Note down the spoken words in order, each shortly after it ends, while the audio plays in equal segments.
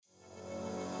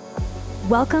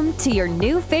Welcome to your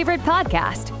new favorite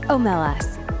podcast,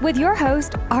 Omelas, with your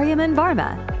host, Aryaman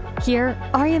Varma. Here,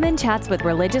 Aryaman chats with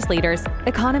religious leaders,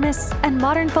 economists, and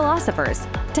modern philosophers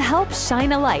to help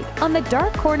shine a light on the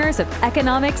dark corners of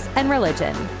economics and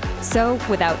religion. So,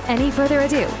 without any further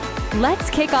ado, let's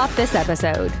kick off this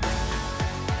episode.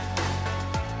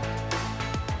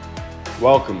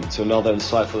 Welcome to another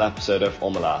insightful episode of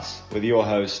Omelas with your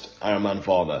host, Aryaman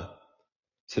Varma.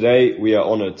 Today, we are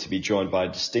honoured to be joined by a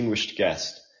distinguished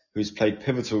guest who's played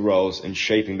pivotal roles in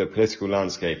shaping the political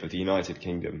landscape of the United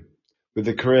Kingdom. With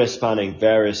a career spanning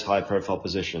various high-profile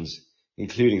positions,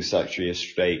 including Secretary of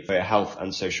State for Health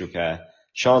and Social Care,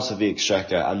 Chancellor of the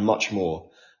Exchequer, and much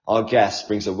more, our guest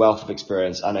brings a wealth of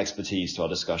experience and expertise to our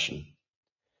discussion.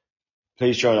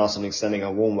 Please join us in extending a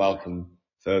warm welcome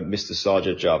for Mr.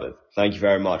 Sajid Javid. Thank you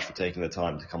very much for taking the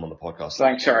time to come on the podcast.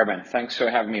 Thanks, Aryaman. Thanks for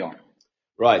having me on.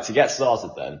 Right, to get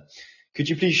started then, could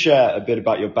you please share a bit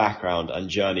about your background and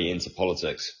journey into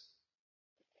politics?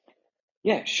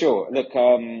 Yeah, sure. Look,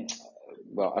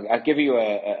 I'll give you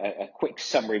a quick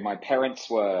summary. My parents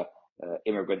were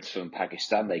immigrants from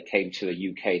Pakistan. They came to the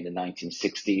UK in the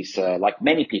 1960s, like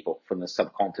many people from the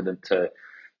subcontinent, to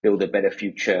build a better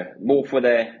future, more for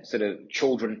their sort of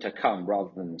children to come rather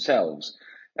than themselves.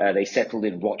 They settled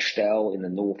in Rochdale in the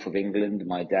north of England.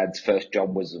 My dad's first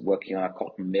job was working on a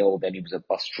cotton mill. Then he was a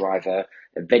bus driver.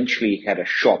 Eventually he had a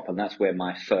shop, and that's where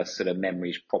my first sort of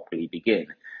memories properly begin.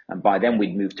 And by then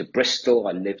we'd moved to Bristol.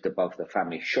 I lived above the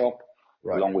family shop,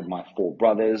 along with my four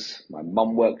brothers. My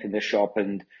mum worked in the shop,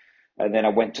 and then I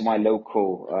went to my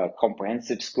local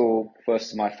comprehensive school,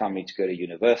 first in my family to go to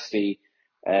university.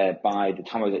 By the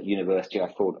time I was at university,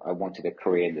 I thought I wanted a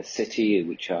career in the city,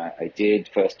 which I did,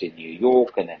 first in New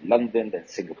York and then London, then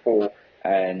Singapore.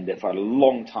 And for a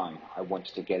long time, I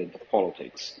wanted to get into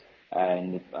politics.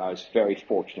 And I was very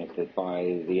fortunate that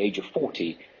by the age of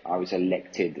 40, I was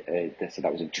elected, so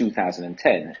that was in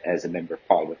 2010, as a Member of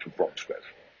Parliament for Roxgrove.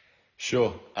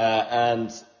 Sure.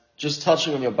 And just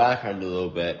touching on your background a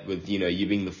little bit with, you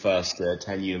being the first to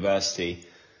attend university,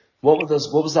 what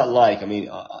was that like? I mean,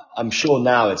 I'm sure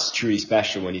now it's truly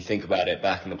special when you think about it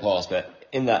back in the past, but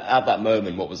at that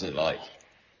moment, what was it like?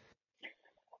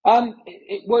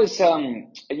 It was,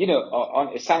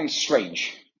 it sounds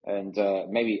strange, and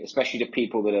maybe especially to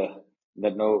people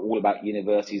that know all about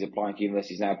universities, applying to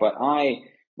universities now. But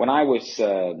when I was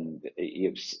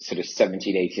sort of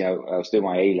 17, 18, I was doing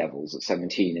my A levels at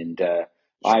 17, and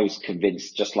I was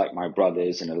convinced, just like my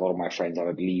brothers and a lot of my friends, I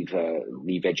would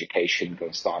leave education, go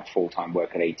and start full-time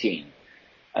work at 18.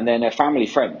 And then a family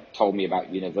friend told me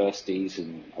about universities,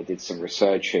 and I did some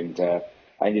research, and I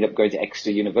ended up going to Exeter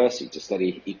University to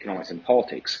study economics and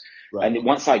politics. Right. And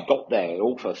once I got there, it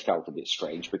also felt a bit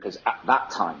strange, because at that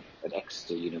time at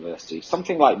Exeter University,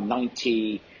 something like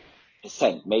 90%,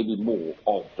 maybe more,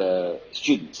 of the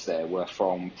students there were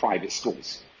from private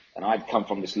schools. And I'd come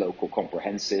from this local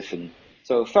comprehensive, and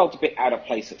so it felt a bit out of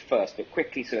place at first, but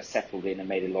quickly sort of settled in and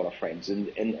made a lot of friends.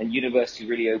 And university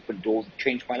really opened doors and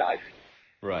changed my life.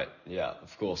 Right, yeah,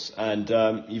 of course. And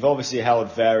you've obviously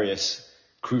held various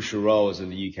crucial roles in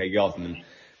the UK government,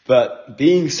 but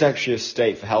being Secretary of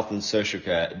State for Health and Social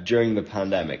Care during the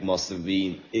pandemic must have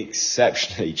been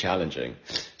exceptionally challenging.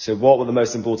 So what were the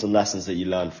most important lessons that you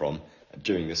learned from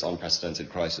during this unprecedented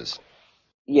crisis?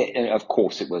 Yeah, and of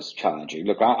course it was challenging.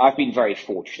 Look, I've been very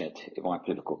fortunate in my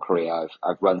political career.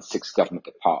 I've run 6 government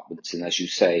departments, and as you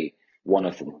say, one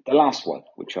of them, the last one,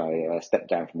 which I stepped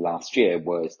down from last year,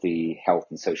 was the Health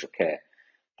and Social Care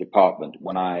department.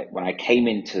 When I came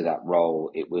into that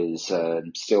role, it was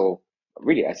still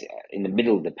really in the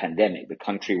middle of the pandemic. The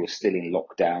country was still in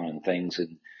lockdown and things,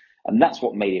 and that's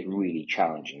what made it really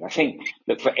challenging. I think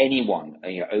that for anyone,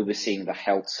 overseeing the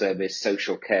health service,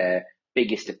 social care,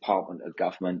 biggest department of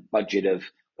government, budget of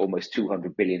almost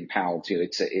 £200 billion,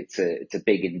 it's a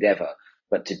big endeavour.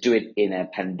 But to do it in a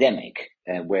pandemic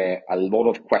where a lot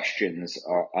of questions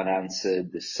are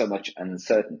unanswered, there's so much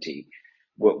uncertainty,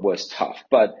 was tough.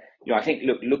 But I think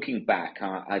looking back,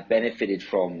 I benefited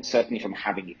certainly from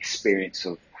having experience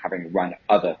of having run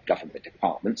other government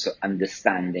departments, so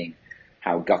understanding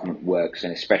how government works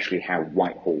and especially how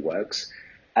Whitehall works.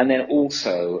 And then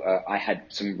also, I had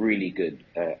some really good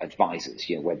advisors,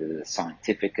 whether they're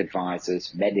scientific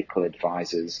advisors, medical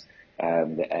advisors,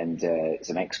 and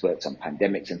some experts on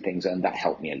pandemics and things, and that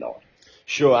helped me a lot.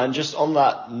 Sure, and just on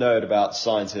that note about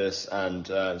scientists and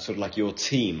sort of like your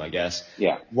team, I guess.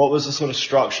 Yeah. What was the sort of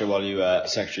structure while you were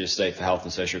Secretary of State for Health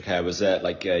and Social Care? Was there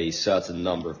like a certain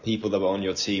number of people that were on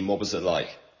your team? What was it like?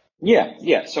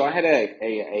 Yeah. So I had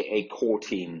a core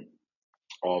team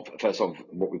of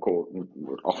what we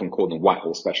often call them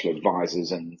Whitehall special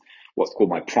advisors, and what's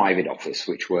called my private office,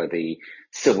 which were the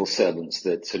civil servants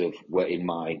that sort of were in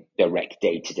my direct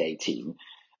day-to-day team.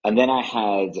 And then I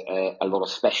had a lot of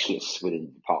specialists within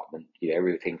the department,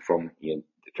 everything from,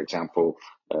 for example,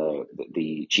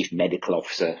 the chief medical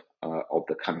officer of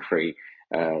the country,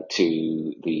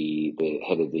 to the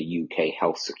head of the UK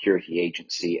Health Security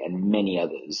Agency and many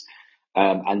others.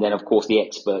 And then, of course, the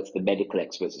experts, the medical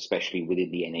experts, especially within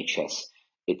the NHS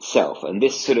itself. And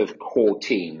this sort of core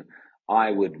team, I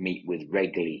would meet with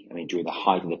regularly. I mean, during the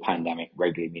height of the pandemic,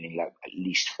 regularly meaning like at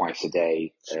least twice a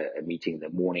day, a meeting in the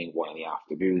morning, one in the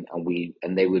afternoon,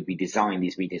 and they would be designing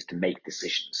these meetings to make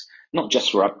decisions, not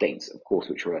just for updates, of course,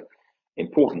 which were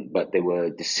important, but they were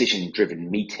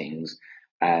decision-driven meetings.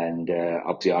 And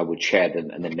obviously, I would chair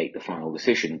them and then make the final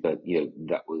decision. But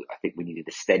I think we needed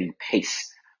a steady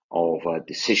pace of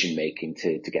decision making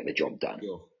to get the job done.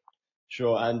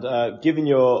 Sure. And given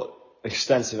your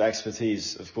extensive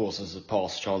expertise, of course, as a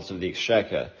past Chancellor of the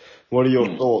Exchequer, what are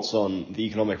your thoughts on the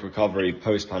economic recovery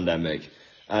post-pandemic,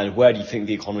 and where do you think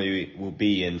the economy will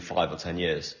be in 5 or 10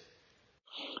 years?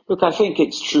 Look, I think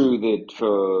it's true that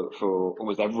for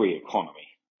almost every economy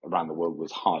around the world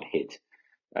was hard hit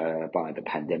by the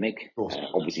pandemic.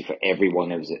 Obviously, for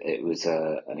everyone, it was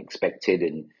unexpected,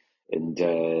 and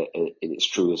it's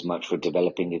true as much for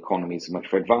developing economies as much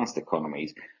for advanced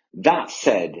economies. That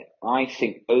said, I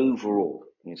think overall,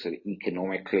 sort of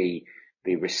economically,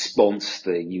 the response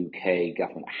the UK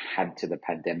government had to the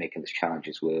pandemic and its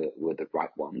challenges were the right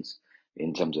ones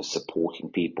in terms of supporting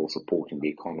people, supporting the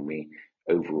economy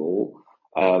overall.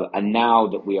 And now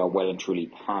that we are well and truly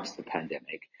past the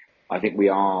pandemic, I think we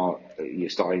are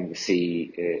starting to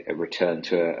see a return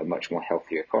to a much more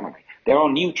healthier economy. There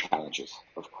are new challenges,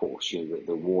 of course,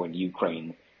 the war in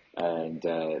Ukraine and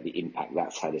the impact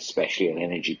that's had, especially on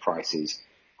energy prices,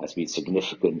 has been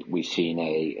significant. We've seen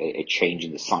a change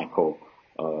in the cycle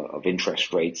of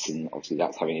interest rates, and obviously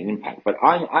that's having an impact. But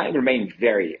I remain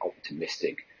very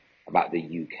optimistic about the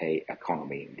UK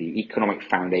economy. The economic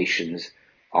foundations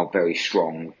are very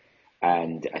strong.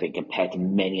 And I think compared to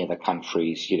many other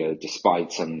countries,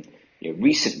 despite some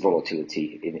recent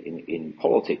volatility in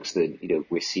politics, that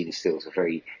we're seen still as a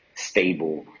very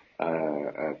stable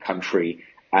country,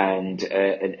 and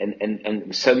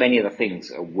so many other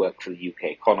things work for the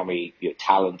UK economy.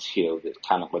 Talent, the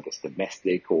talent whether it's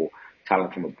domestic or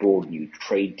talent from abroad, new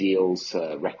trade deals,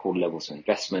 record levels of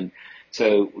investment.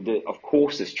 So of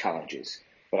course there's challenges.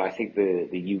 But I think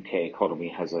the UK economy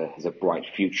has a bright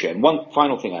future. And one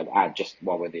final thing I'd add, just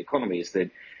while we're in the economy, is that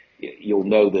you'll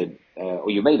know that, or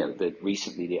you may know that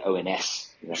recently the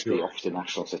ONS, the Office of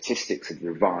National Statistics, has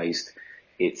revised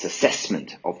its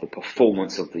assessment of the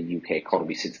performance of the UK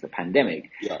economy since the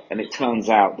pandemic. Yeah. And it turns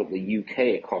out that the UK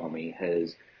economy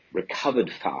has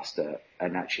recovered faster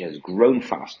and actually has grown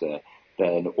faster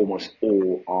than almost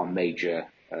all our major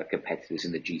competitors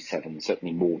in the G7,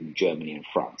 certainly more than Germany and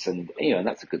France, and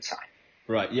that's a good sign.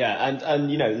 Right, yeah, and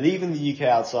leaving the UK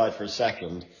outside for a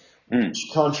second, which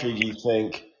country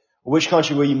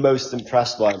were you most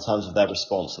impressed by in terms of their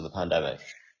response to the pandemic?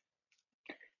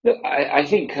 Look, I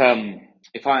think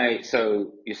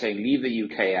so you're saying leave the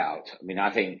UK out. I mean,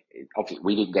 I think obviously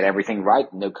we didn't get everything right,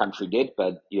 no country did,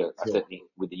 but sure. Certainly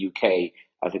with the UK,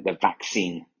 I think the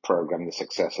vaccine program, the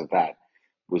success of that,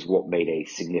 was what made a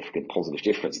significant positive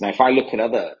difference. Now, if I look at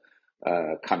other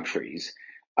countries,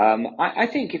 I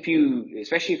think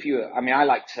especially if you, I mean, I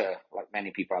like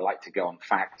many people, I like to go on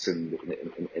facts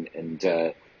and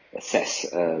assess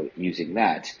using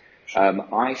that.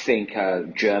 I think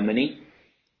Germany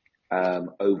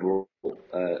overall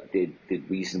did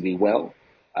reasonably well.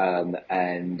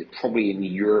 And probably in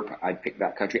Europe, I'd pick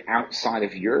that country. Outside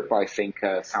of Europe, I think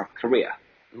South Korea.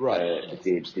 Right.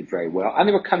 Did very well. And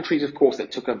there were countries, of course,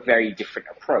 that took a very different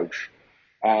approach.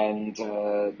 And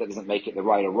that doesn't make it the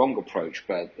right or wrong approach,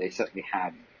 but they certainly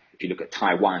had, if you look at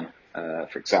Taiwan,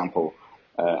 for example,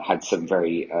 had some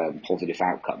very positive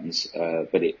outcomes.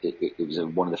 But it was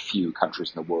one of the few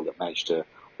countries in the world that managed to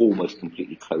almost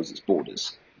completely close its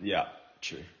borders. Yeah,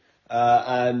 true.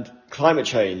 And climate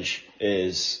change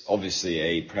is obviously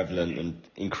a prevalent and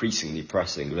increasingly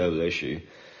pressing global issue.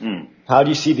 How do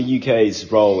you see the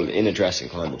UK's role in addressing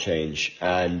climate change,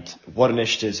 and what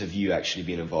initiatives have you actually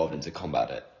been involved in to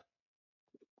combat it?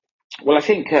 Well, I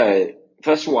think,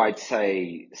 first of all, I'd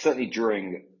say certainly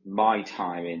during my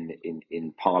time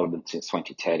in Parliament since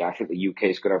 2010, I think the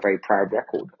UK's got a very proud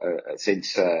record.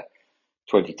 Since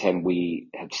 2010, we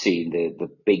have seen the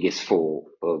biggest fall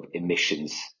of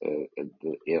emissions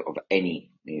of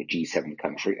any G7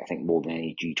 country, I think more than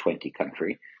any G20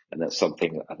 country. And that's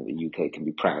something that I think the UK can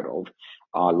be proud of.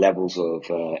 Our levels of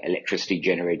electricity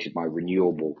generated by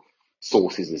renewable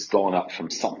sources has gone up from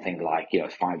something like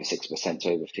 5 or 6% to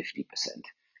over 50%.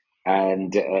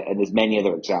 And there's many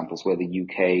other examples where the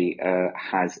UK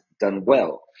has done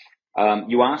well.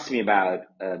 You asked me about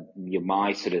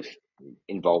my sort of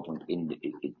involvement in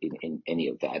any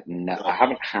of that, and I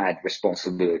haven't had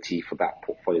responsibility for that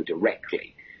portfolio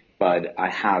directly, but I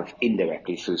have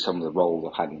indirectly through some of the roles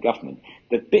I've had in government.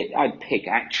 The bit I'd pick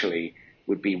actually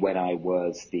would be when I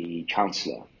was the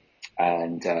Chancellor,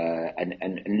 and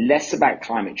less about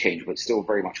climate change, but still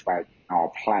very much about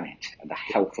our planet and the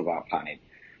health of our planet.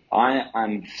 I'm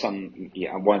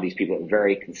one of these people that are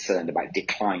very concerned about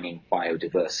declining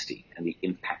biodiversity and the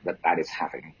impact that is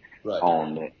having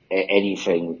on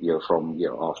anything, from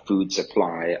our food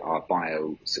supply, our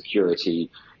biosecurity,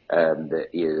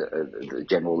 the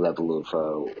general level of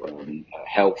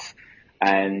health,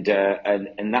 and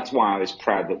that's why I was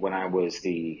proud that when I was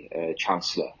the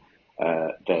Chancellor,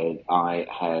 that I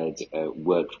had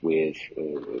worked with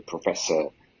Professor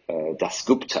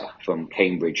Dasgupta from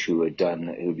Cambridge, who had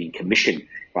been commissioned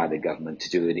by the government to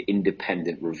do an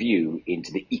independent review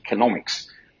into the economics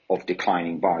of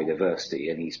declining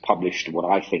biodiversity. And he's published what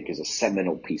I think is a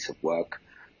seminal piece of work.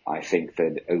 I think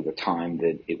that over time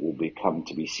that it will become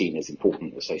to be seen as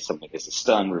important as, say, something as the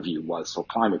Stern Review was for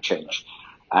climate change.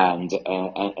 And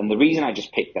the reason I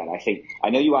just picked that, I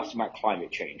know you asked about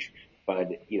climate change, but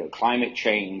climate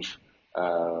change,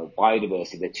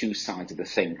 biodiversity, they're two sides of the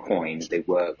same coin. They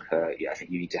work. I think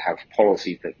you need to have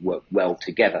policies that work well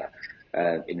together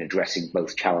in addressing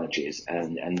both challenges,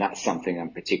 and that's something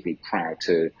I'm particularly proud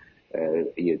to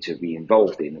be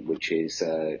involved in, which is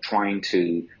trying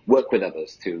to work with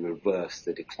others to reverse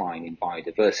the decline in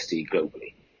biodiversity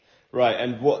globally. Right,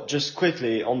 and just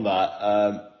quickly on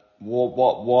that,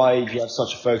 why do you have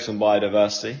such a focus on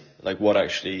biodiversity? Like, what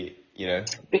actually,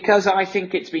 Because I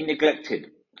think it's been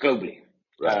neglected globally.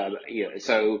 Right.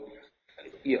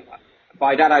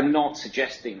 By that, I'm not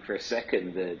suggesting for a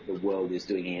second that the world is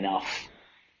doing enough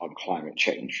on climate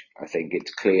change. I think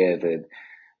it's clear that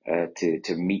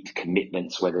to meet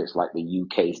commitments, whether it's like the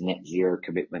UK's net zero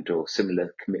commitment or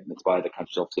similar commitments by other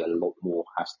countries, obviously a lot more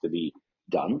has to be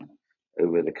done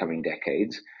over the coming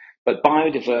decades. But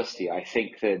biodiversity, I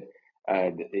think that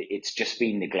it's just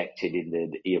been neglected in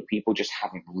that people just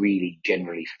haven't really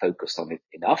generally focused on it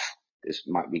enough. There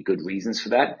might be good reasons for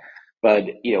that, but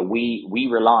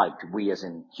we as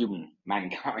in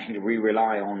mankind, we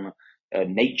rely on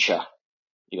nature,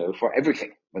 for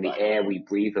everything. When the air we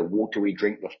breathe, the water we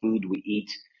drink, the food we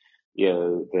eat,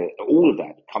 all of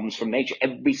that comes from nature.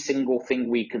 Every single thing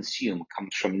we consume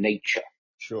comes from nature.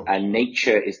 Sure. And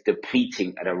nature is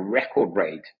depleting at a record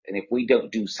rate. And if we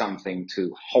don't do something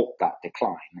to halt that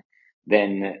decline,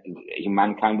 then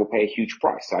mankind will pay a huge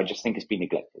price. So I just think it's been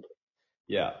neglected.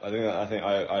 Yeah, I think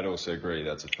I'd also agree.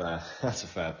 That's a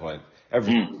fair point.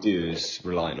 Everything we do is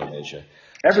reliant on nature.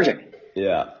 Everything.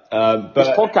 Yeah. But this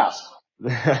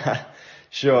podcast.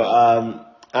 Sure.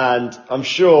 And I'm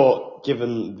sure,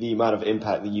 given the amount of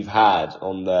impact that you've had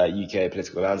on the UK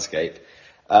political landscape,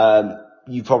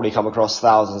 you've probably come across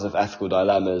thousands of ethical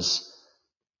dilemmas.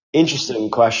 Interesting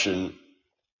question.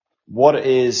 What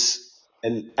is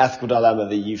an ethical dilemma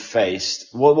that you've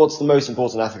faced? What's the most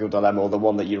important ethical dilemma, or the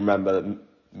one that you remember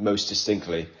most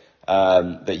distinctly,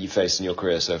 that you faced in your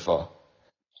career so far?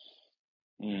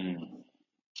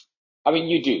 I mean,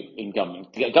 you do in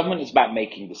government. Government is about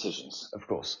making decisions. Of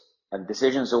course. And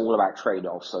decisions are all about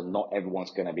trade-offs, so not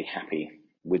everyone's going to be happy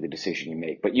with the decision you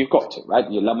make. But you've got to, right?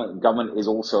 Your government is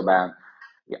also about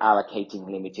allocating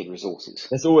limited resources.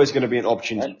 There's always going to be an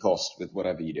opportunity cost with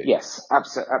whatever you do. Yes,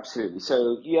 absolutely.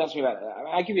 So you asked me about that.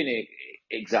 I'll give you an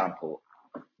example.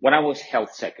 When I was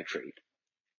health secretary,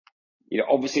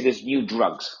 obviously there's new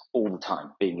drugs all the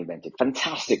time being invented.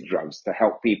 Fantastic drugs to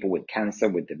help people with cancer,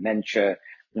 with dementia,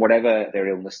 whatever their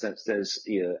illness. There's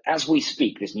as we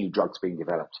speak, there's new drugs being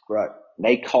developed. Right.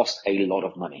 They cost a lot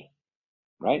of money,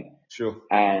 right? Sure.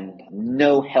 And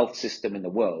no health system in the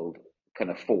world can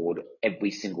afford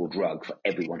every single drug for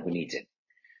everyone who needs it.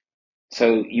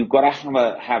 So you've got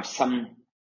to have some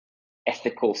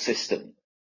ethical system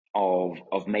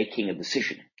of making a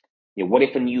decision. What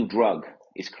if a new drug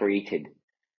is created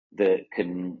that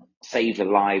can save the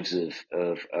lives of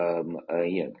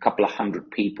a couple of hundred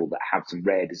people that have some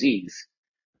rare disease,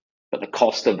 but the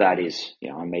cost of that is,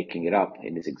 I'm making it up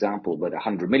in this example, but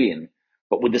 100 million.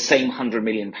 But with the same 100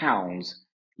 million pounds,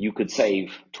 you could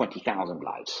save 20,000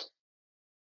 lives.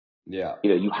 Yeah.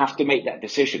 You have to make that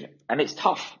decision. And it's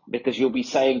tough because you'll be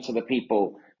saying to the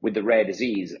people with the rare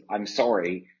disease, I'm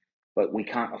sorry, but we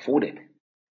can't afford it.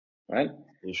 Right?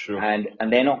 Yeah, sure.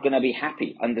 And they're not going to be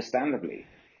happy, understandably.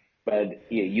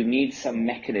 But you need some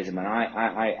mechanism, and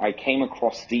I came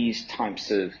across these types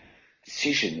of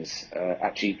decisions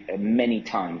actually many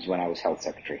times when I was health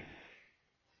secretary.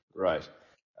 Right.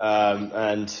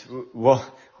 And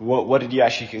what did you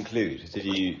actually conclude? Did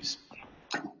you?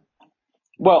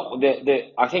 Well,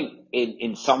 I think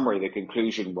in summary, the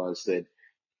conclusion was that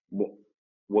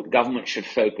what government should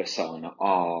focus on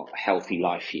are healthy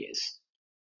life years,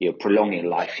 prolonging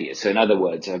life years. So in other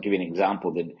words, I'll give you an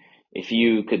example that if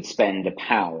you could spend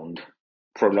 £1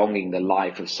 prolonging the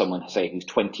life of someone, say, who's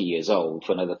 20 years old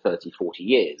for another 30, 40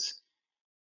 years,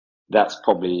 that's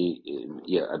probably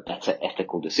a better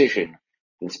ethical decision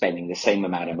than spending the same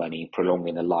amount of money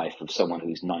prolonging the life of someone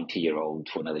who's 90-year-old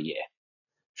for another year.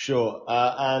 Sure.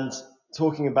 And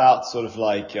talking about sort of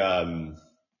like,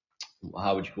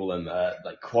 how would you call them?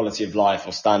 Like quality of life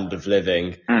or standard of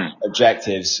living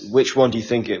objectives. Which one do you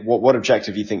think what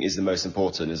objective do you think is the most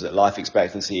important? Is it life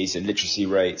expectancy? Is it literacy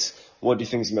rates? What do you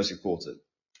think is the most important?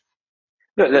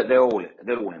 Look, they're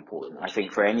all important. I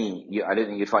think for I don't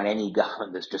think you'd find any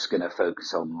government that's just going to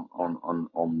focus on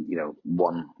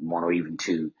one or even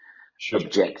two Sure.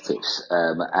 objectives.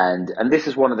 And this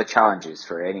is one of the challenges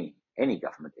for any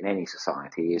government in any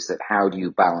society, is that how do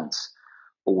you balance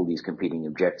all these competing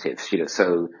objectives?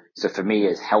 So for me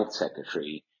as health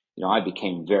secretary, I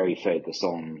became very focused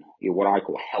on what I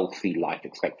call healthy life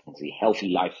expectancy, healthy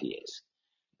life years.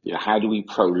 How do we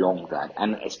prolong that?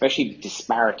 And especially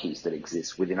disparities that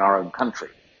exist within our own country.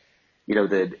 Give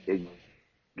you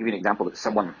an example that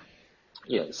someone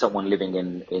living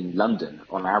in London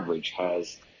on average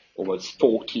has almost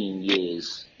 14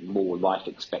 years more life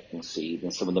expectancy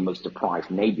than some of the most deprived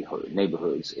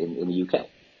neighborhoods in the UK.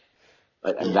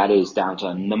 And that is down to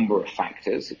a number of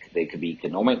factors. They could be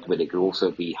economic, but it could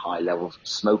also be high levels of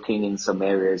smoking in some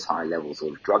areas, high levels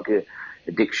of drug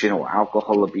addiction or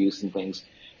alcohol abuse and things.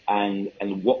 And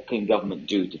what can government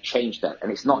do to change that?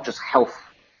 And it's not just health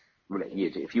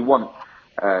related. If you want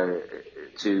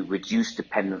to reduce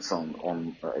dependence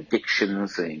on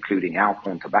addictions, including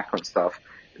alcohol and tobacco and stuff,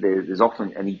 there's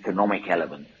often an economic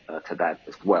element to that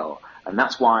as well. And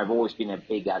that's why I've always been a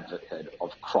big advocate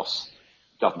of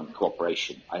cross-government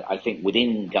cooperation. I think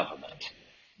within government,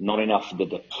 not enough of the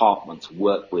departments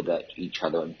work with each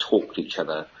other and talk to each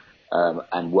other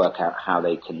and work out how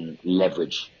they can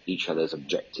leverage each other's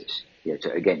objectives.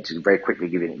 To very quickly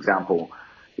give you an example,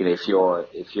 if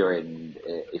you're in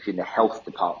the health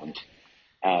department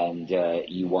and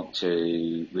you want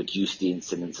to reduce the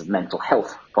incidence of mental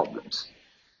health problems,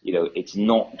 it's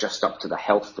not just up to the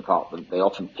health department. They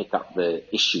often pick up the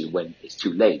issue when it's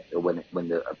too late or when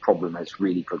the problem has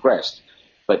really progressed.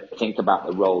 But think about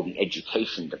the role the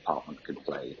education department could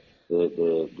play,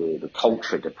 the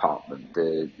culture department,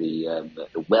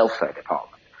 the welfare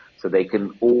department. So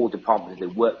all departments, if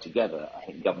they work together, I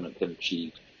think government can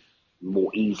achieve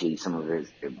more easily some of those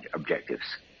objectives.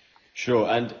 Sure.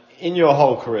 And in your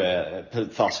whole career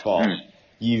thus far,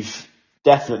 you've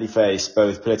definitely faced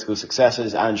both political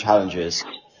successes and challenges.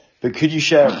 But could you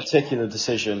share a particular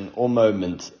decision or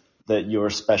moment that you're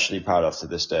especially proud of to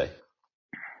this day?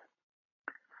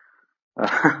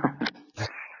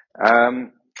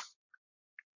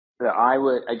 I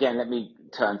would, again, let me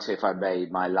turn to, if I may,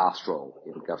 my last role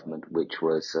in government, which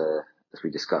was, as we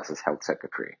discussed, as health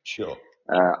secretary. Sure.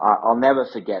 I'll never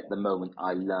forget the moment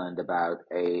I learned about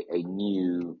a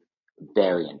new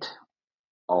variant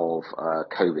of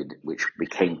COVID, which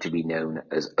became to be known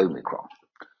as Omicron.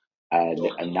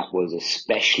 And that was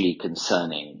especially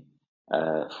concerning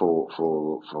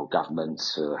for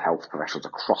governments, for health professionals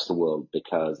across the world,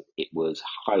 because it was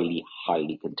highly,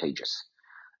 highly contagious.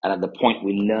 And at the point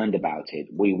we learned about it,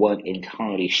 we weren't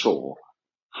entirely sure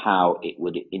how it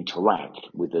would interact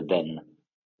with the then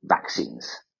vaccines.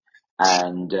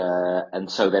 And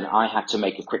so then I had to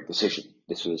make a quick decision.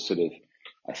 This was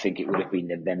I think it would have been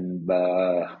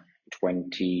November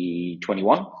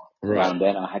 2021. Right. Around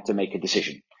then I had to make a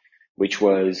decision, which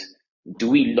was, do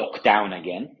we lock down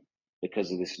again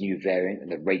because of this new variant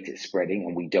and the rate it's spreading,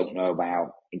 and we don't know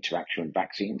about interaction with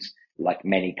vaccines, like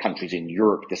many countries in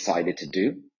Europe decided to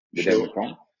do with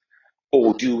Omicron?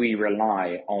 Or do we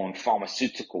rely on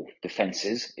pharmaceutical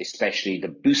defenses, especially the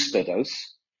booster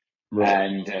dose? Right.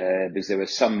 And because there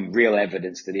was some real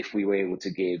evidence that if we were able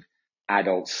to give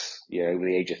adults, over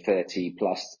the age of 30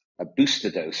 plus a booster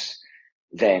dose,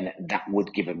 then that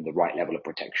would give them the right level of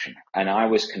protection. And I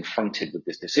was confronted with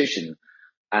this decision,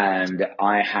 and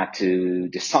I had to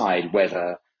decide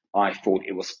whether I thought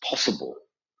it was possible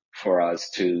for us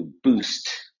to boost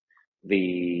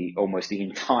almost the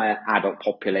entire adult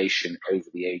population over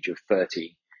the age of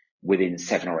 30 within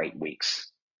 7 or 8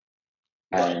 weeks.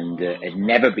 and it had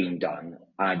never been done.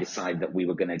 I decided that we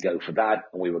were going to go for that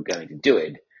and we were going to do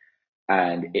it.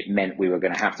 And it meant we were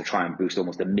going to have to try and boost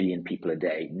almost 1 million people a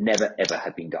day. Never, ever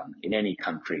had been done in any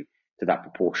country to that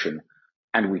proportion.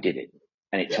 And we did it.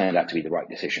 And it turned out to be the right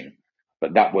decision.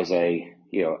 But that was a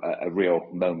real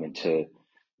moment to,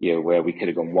 where we could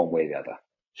have gone one way or the other.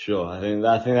 Sure. I think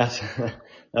that's,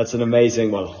 that's an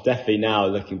amazing, well, definitely now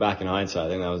looking back in hindsight, I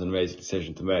think that was an amazing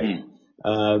decision to make.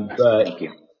 But thank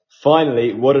you.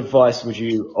 Finally, what advice would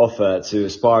you offer to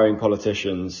aspiring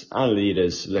politicians and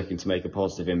leaders looking to make a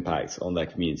positive impact on their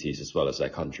communities as well as their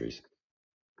countries?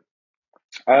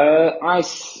 I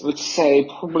would say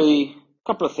probably a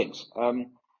couple of things.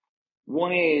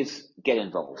 One is get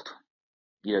involved.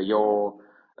 You're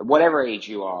whatever age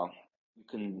you are,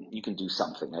 you can do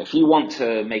something. If you want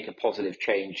to make a positive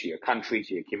change to your country,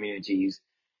 to your communities,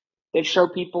 then show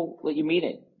people that you mean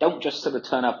it. Don't just sort of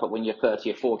turn up when you're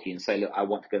 30 or 40 and say, look, I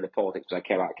want to go into politics because I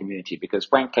care about the community. Because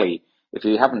frankly, if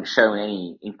you haven't shown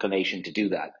any inclination to do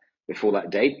that before that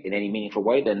date in any meaningful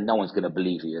way, then no one's going to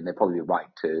believe you and they're probably right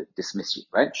to dismiss you,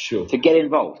 right? Sure. To get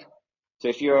involved. So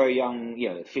if you're a young,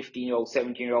 15-year-old,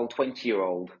 17-year-old,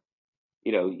 20-year-old,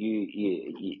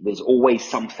 there's always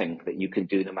something that you can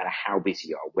do no matter how busy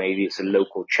you are. Maybe it's a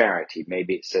local charity.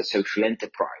 Maybe it's a social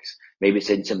enterprise. Maybe it's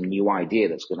in some new idea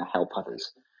that's going to help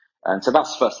others. And so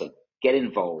that's the first thing. Get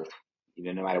involved,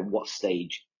 no matter what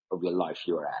stage of your life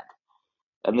you're at.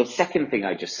 And the second thing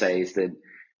I just say is that,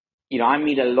 I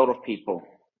meet a lot of people,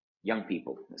 young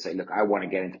people, that say, look, I want to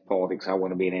get into politics. I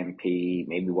want to be an MP.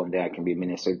 Maybe one day I can be a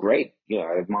minister. Great.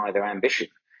 I admire their ambition.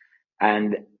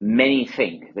 And many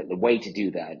think that the way to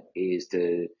do that is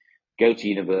to go to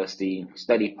university,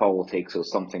 study politics or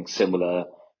something similar.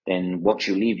 Then once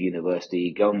you leave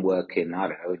university, go and work in,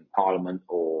 in Parliament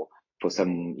or for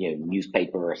some,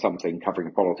 newspaper or something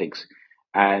covering politics.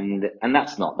 And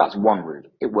that's one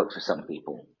route. It works for some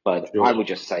people, but sure. I would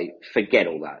just say, forget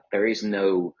all that. There is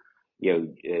no,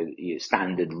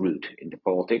 standard route into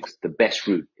politics. The best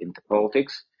route into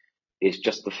politics is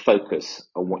just to focus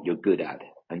on what you're good at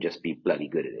and just be bloody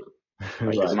good at it. Right?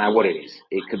 Right. Doesn't matter what it is.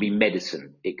 It could be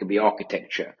medicine. It could be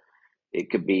architecture. It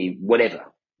could be whatever,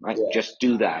 right? Yeah. Just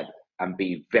do that and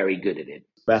be very good at it.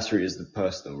 Best route is the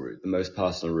personal route, the most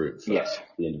personal route for yes.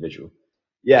 the individual.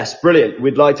 Yes, brilliant.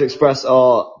 We'd like to express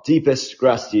our deepest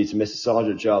gratitude to Mr.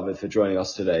 Sajid Javid for joining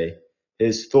us today.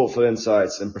 His thoughtful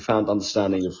insights and profound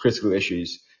understanding of critical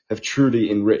issues have truly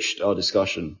enriched our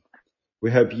discussion.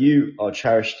 We hope you, our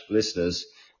cherished listeners,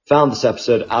 found this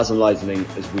episode as enlightening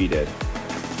as we did.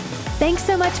 Thanks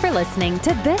so much for listening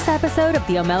to this episode of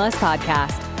the Omelas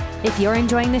Podcast. If you're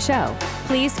enjoying the show,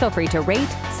 please feel free to rate,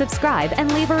 subscribe,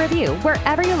 and leave a review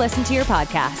wherever you listen to your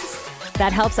podcasts.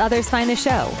 That helps others find the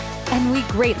show, and we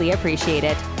greatly appreciate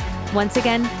it. Once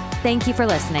again, thank you for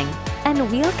listening, and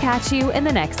we'll catch you in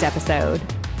the next episode.